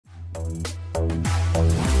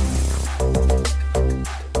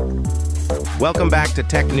Welcome back to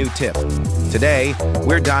Tech New Tip. Today,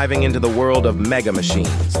 we're diving into the world of mega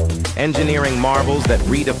machines, engineering marvels that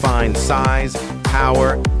redefine size,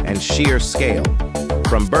 power, and sheer scale.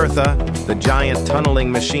 From Bertha, the giant tunneling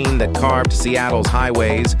machine that carved Seattle's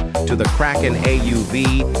highways, to the Kraken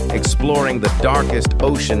AUV, exploring the darkest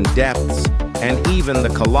ocean depths, and even the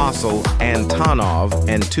colossal Antonov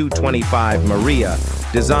N225 Maria,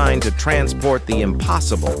 designed to transport the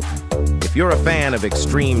impossible. If you're a fan of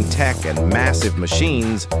extreme tech and massive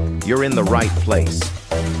machines, you're in the right place.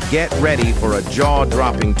 Get ready for a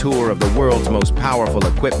jaw-dropping tour of the world's most powerful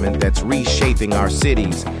equipment that's reshaping our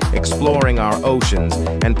cities, exploring our oceans,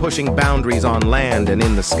 and pushing boundaries on land and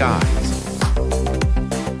in the skies.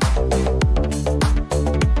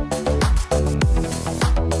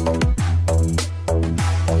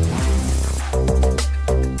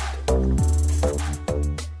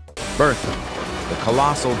 Bertha, the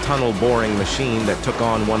colossal tunnel boring machine that took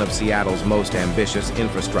on one of Seattle's most ambitious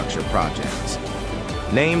infrastructure projects.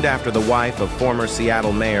 Named after the wife of former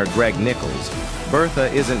Seattle Mayor Greg Nichols,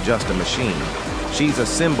 Bertha isn't just a machine. She's a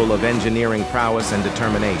symbol of engineering prowess and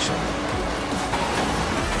determination.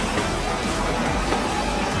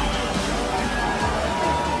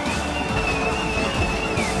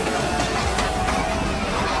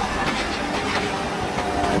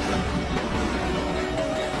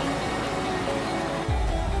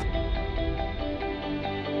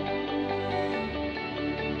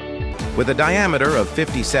 With a diameter of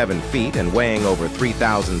 57 feet and weighing over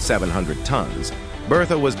 3,700 tons,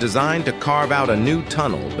 Bertha was designed to carve out a new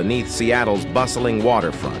tunnel beneath Seattle's bustling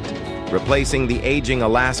waterfront, replacing the aging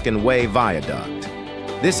Alaskan Way viaduct.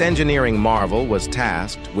 This engineering marvel was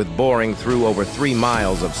tasked with boring through over 3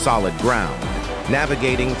 miles of solid ground,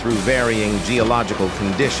 navigating through varying geological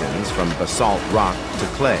conditions from basalt rock to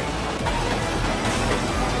clay.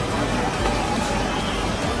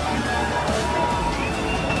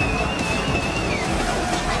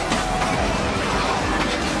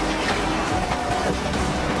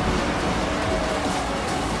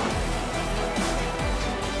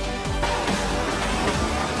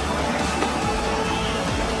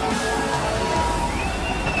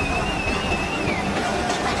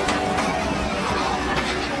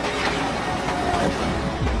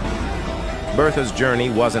 Bertha's journey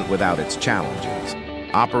wasn't without its challenges.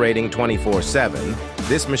 Operating 24/7,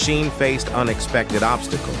 this machine faced unexpected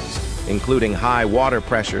obstacles, including high water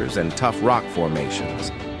pressures and tough rock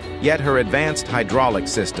formations. Yet her advanced hydraulic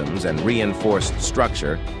systems and reinforced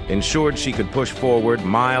structure ensured she could push forward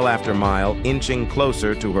mile after mile, inching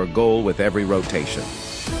closer to her goal with every rotation.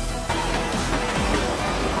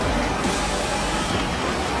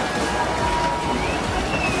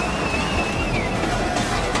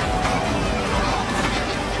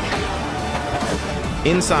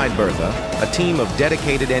 Inside Bertha, a team of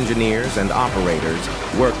dedicated engineers and operators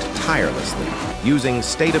worked tirelessly, using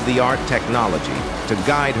state-of-the-art technology to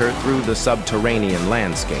guide her through the subterranean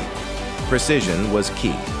landscape. Precision was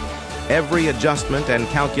key. Every adjustment and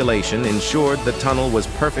calculation ensured the tunnel was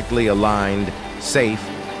perfectly aligned, safe,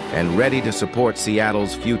 and ready to support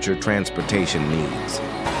Seattle's future transportation needs.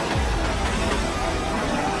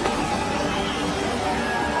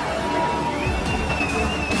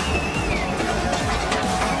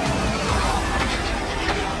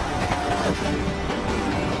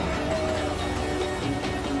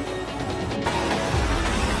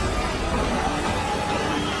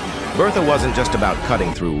 Bertha wasn't just about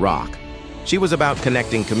cutting through rock. She was about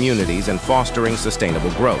connecting communities and fostering sustainable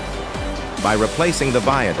growth. By replacing the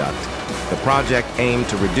viaduct, the project aimed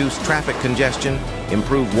to reduce traffic congestion,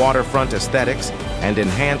 improve waterfront aesthetics, and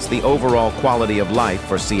enhance the overall quality of life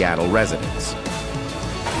for Seattle residents.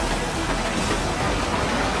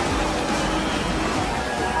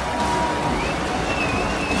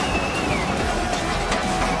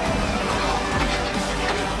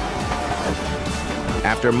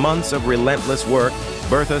 After months of relentless work,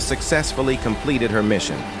 Bertha successfully completed her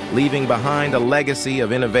mission, leaving behind a legacy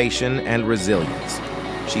of innovation and resilience.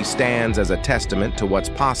 She stands as a testament to what's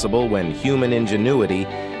possible when human ingenuity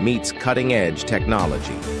meets cutting-edge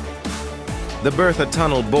technology. The Bertha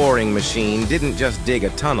tunnel boring machine didn't just dig a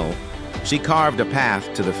tunnel, she carved a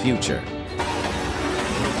path to the future.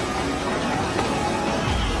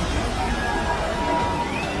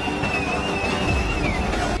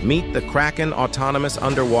 Meet the Kraken autonomous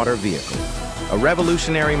underwater vehicle, a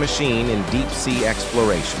revolutionary machine in deep-sea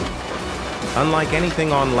exploration. Unlike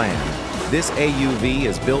anything on land, this AUV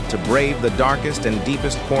is built to brave the darkest and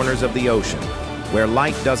deepest corners of the ocean, where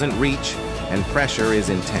light doesn't reach and pressure is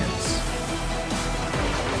intense.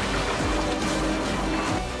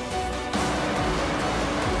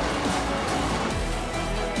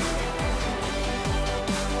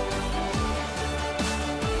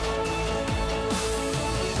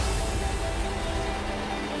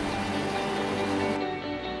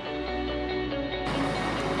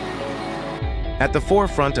 At the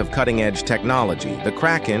forefront of cutting-edge technology, the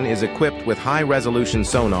Kraken is equipped with high-resolution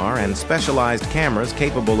sonar and specialized cameras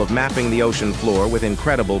capable of mapping the ocean floor with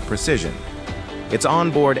incredible precision. Its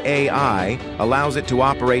onboard AI allows it to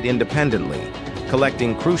operate independently,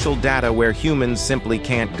 collecting crucial data where humans simply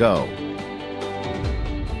can't go.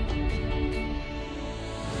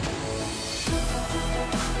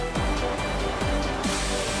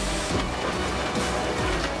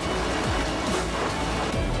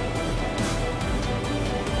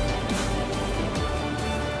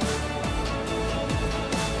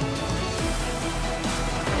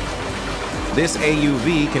 This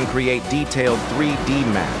AUV can create detailed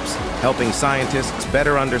 3D maps, helping scientists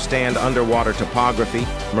better understand underwater topography,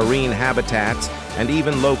 marine habitats, and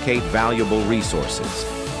even locate valuable resources.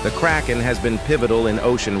 The Kraken has been pivotal in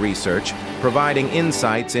ocean research, providing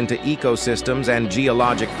insights into ecosystems and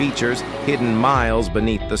geologic features hidden miles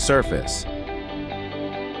beneath the surface.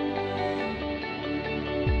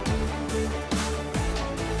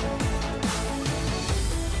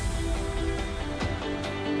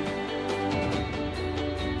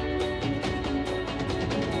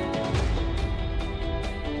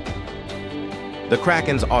 The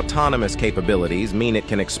Kraken's autonomous capabilities mean it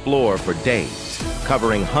can explore for days,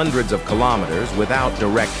 covering hundreds of kilometers without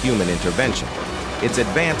direct human intervention. Its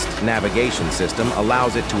advanced navigation system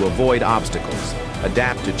allows it to avoid obstacles,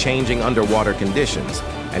 adapt to changing underwater conditions,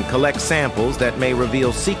 and collect samples that may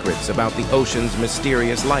reveal secrets about the ocean's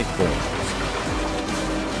mysterious life forms.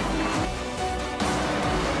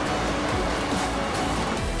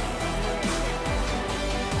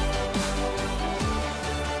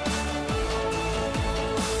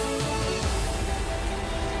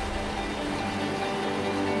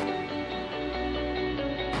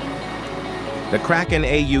 The Kraken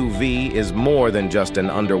AUV is more than just an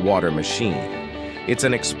underwater machine. It's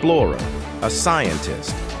an explorer, a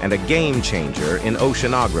scientist, and a game changer in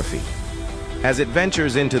oceanography. As it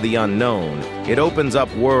ventures into the unknown, it opens up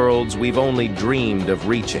worlds we've only dreamed of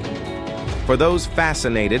reaching. For those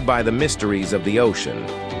fascinated by the mysteries of the ocean,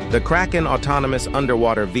 the Kraken autonomous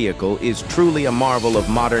underwater vehicle is truly a marvel of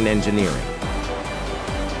modern engineering.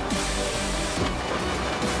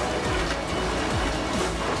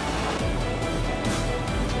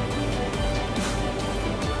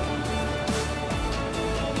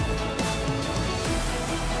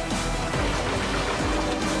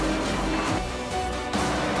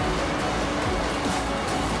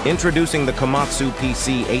 Introducing the Komatsu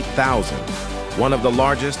PC-8000, one of the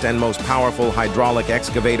largest and most powerful hydraulic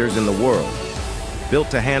excavators in the world. Built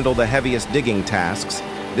to handle the heaviest digging tasks,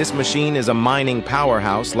 this machine is a mining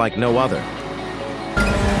powerhouse like no other.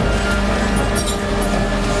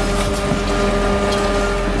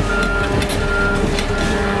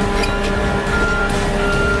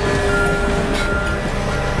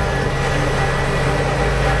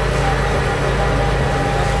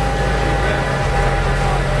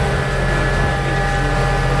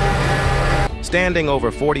 Standing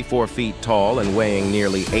over 44 feet tall and weighing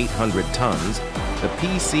nearly 800 tons, the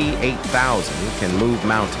PC-8000 can move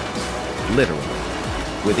mountains, literally.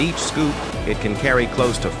 With each scoop, it can carry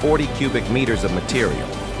close to 40 cubic meters of material.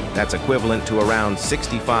 That's equivalent to around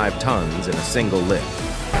 65 tons in a single lift.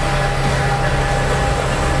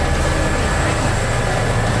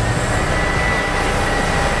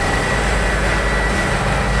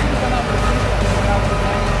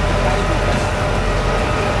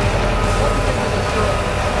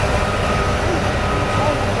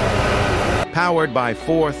 Powered by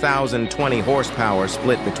 4,020 horsepower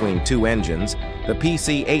split between two engines, the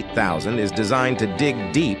PC-8000 is designed to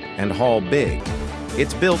dig deep and haul big.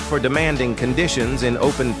 It's built for demanding conditions in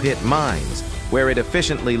open-pit mines, where it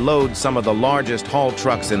efficiently loads some of the largest haul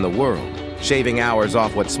trucks in the world, shaving hours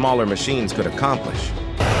off what smaller machines could accomplish.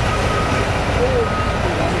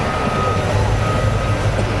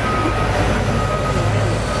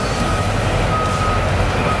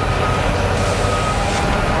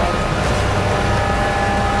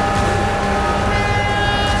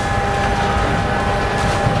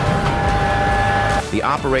 The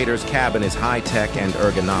operator's cabin is high-tech and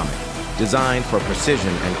ergonomic, designed for precision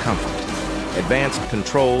and comfort. Advanced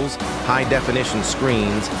controls, high-definition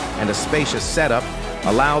screens, and a spacious setup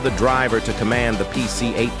allow the driver to command the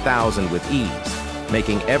PC-8000 with ease,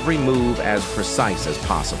 making every move as precise as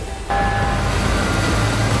possible.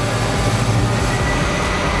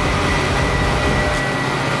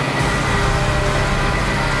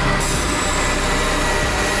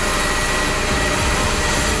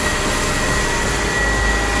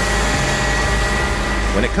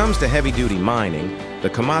 When it comes to heavy-duty mining, the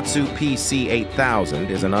Komatsu PC-8000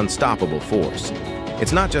 is an unstoppable force.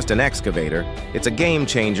 It's not just an excavator, it's a game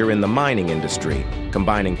changer in the mining industry,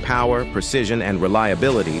 combining power, precision, and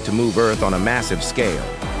reliability to move earth on a massive scale.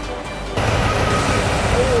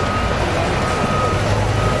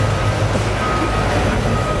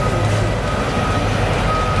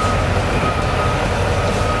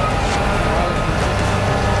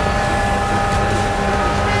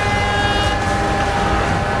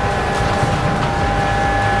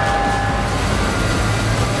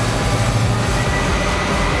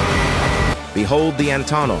 Behold the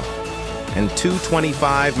Antonov and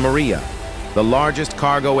Tu-25 Maria, the largest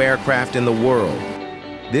cargo aircraft in the world.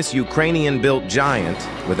 This Ukrainian-built giant,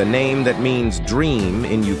 with a name that means dream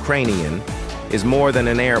in Ukrainian, is more than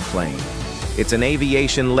an airplane. It's an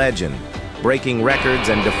aviation legend, breaking records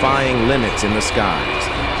and defying limits in the skies.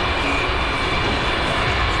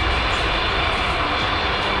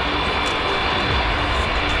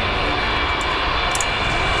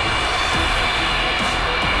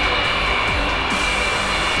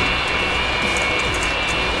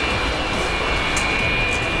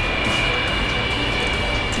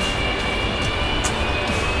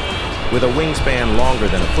 With a wingspan longer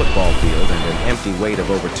than a football field and an empty weight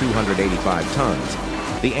of over 285 tons,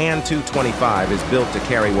 the Tu-25 is built to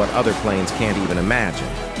carry what other planes can't even imagine.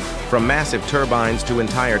 From massive turbines to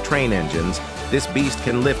entire train engines, this beast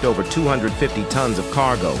can lift over 250 tons of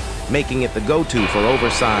cargo, making it the go-to for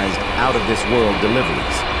oversized, out-of-this-world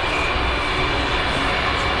deliveries.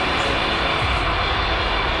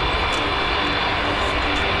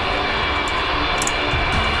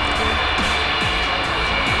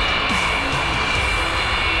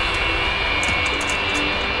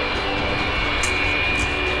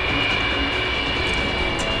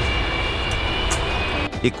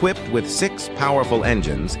 Equipped with 6 powerful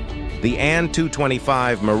engines, the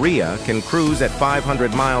Tu-25 Maria can cruise at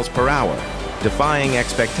 500 miles per hour, defying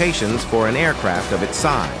expectations for an aircraft of its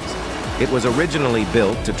size. It was originally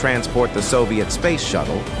built to transport the Soviet space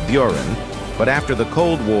shuttle, Buran, but after the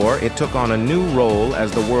Cold War, it took on a new role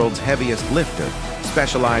as the world's heaviest lifter,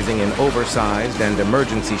 specializing in oversized and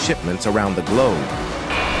emergency shipments around the globe.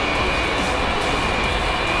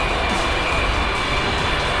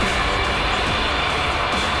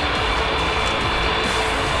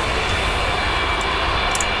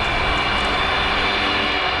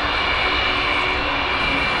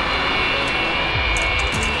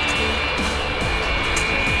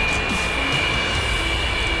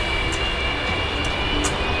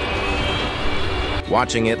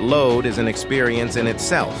 Watching it load is an experience in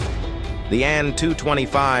itself. The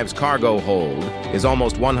Tu-25's cargo hold is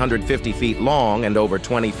almost 150 feet long and over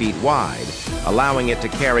 20 feet wide, allowing it to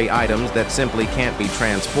carry items that simply can't be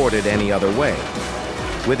transported any other way.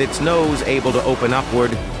 With its nose able to open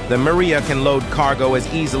upward, the Maria can load cargo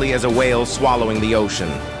as easily as a whale swallowing the ocean.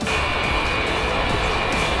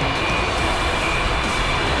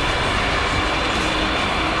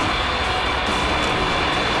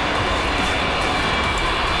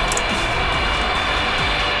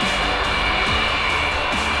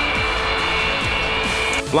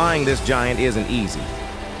 Flying this giant isn't easy,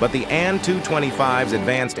 but the Tu-25's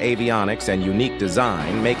advanced avionics and unique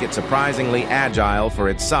design make it surprisingly agile for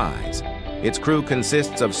its size. Its crew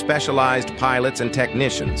consists of specialized pilots and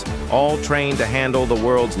technicians, all trained to handle the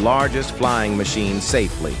world's largest flying machine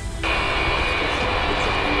safely.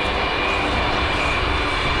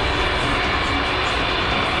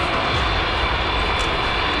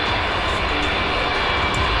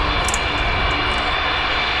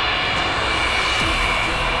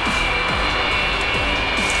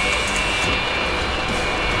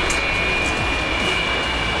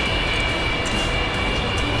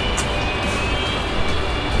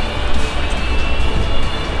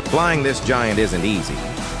 Flying this giant isn't easy,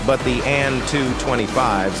 but the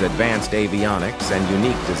Tu-25's advanced avionics and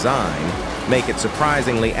unique design make it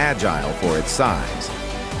surprisingly agile for its size.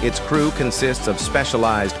 Its crew consists of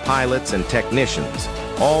specialized pilots and technicians,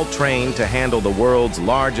 all trained to handle the world's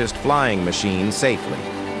largest flying machine safely.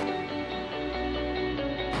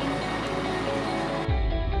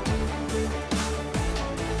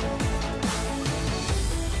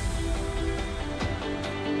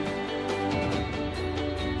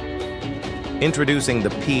 Introducing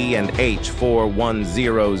the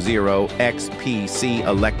P&H4100 XPC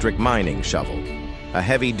electric mining shovel, a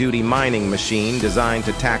heavy-duty mining machine designed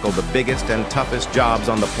to tackle the biggest and toughest jobs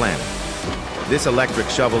on the planet. This electric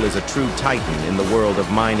shovel is a true titan in the world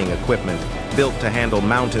of mining equipment, built to handle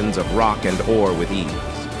mountains of rock and ore with ease.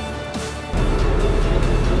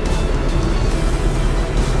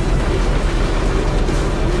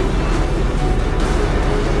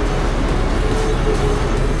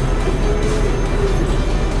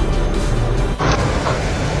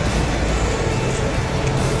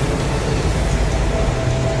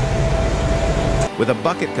 With a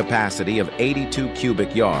bucket capacity of 82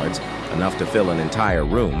 cubic yards, enough to fill an entire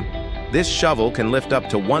room, this shovel can lift up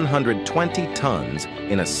to 120 tons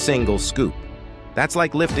in a single scoop. That's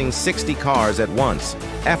like lifting 60 cars at once,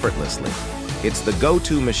 effortlessly. It's the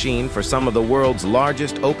go-to machine for some of the world's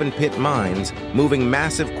largest open-pit mines, moving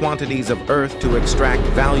massive quantities of earth to extract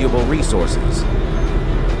valuable resources.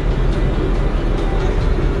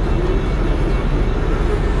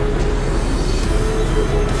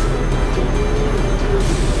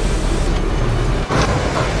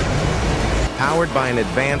 Powered by an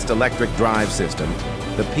advanced electric drive system,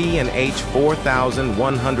 the P&H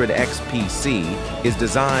 4100 XPC is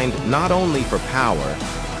designed not only for power,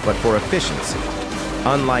 but for efficiency.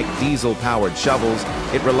 Unlike diesel-powered shovels,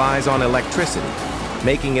 it relies on electricity,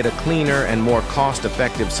 making it a cleaner and more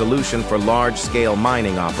cost-effective solution for large-scale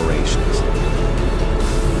mining operations.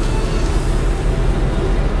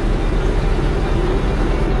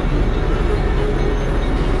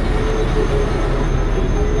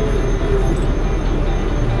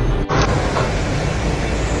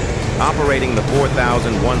 Operating the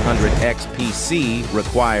 4100 XPC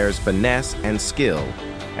requires finesse and skill,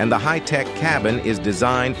 and the high-tech cabin is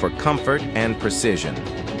designed for comfort and precision.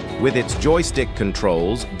 With its joystick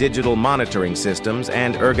controls, digital monitoring systems,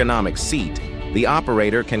 and ergonomic seat, the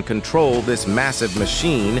operator can control this massive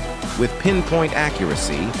machine with pinpoint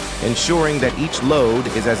accuracy, ensuring that each load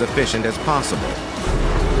is as efficient as possible.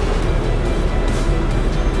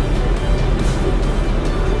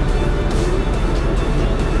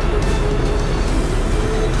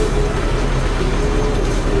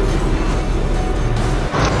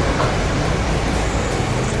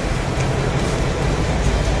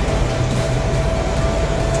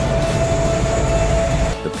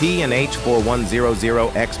 P&H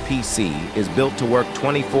 4100 XPC is built to work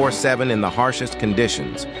 24/7 in the harshest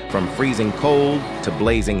conditions, from freezing cold to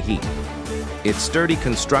blazing heat. Its sturdy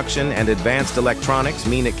construction and advanced electronics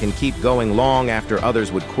mean it can keep going long after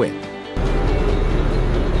others would quit.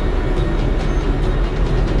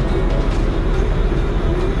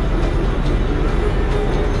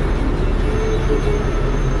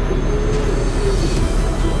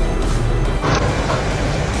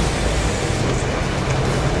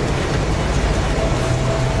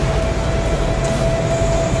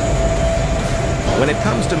 When it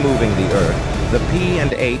comes to moving the earth, the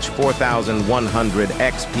P&H 4100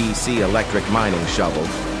 XPC electric mining shovel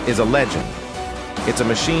is a legend. It's a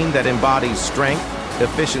machine that embodies strength,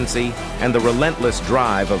 efficiency, and the relentless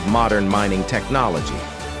drive of modern mining technology.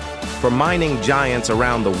 For mining giants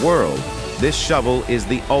around the world, this shovel is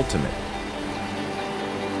the ultimate.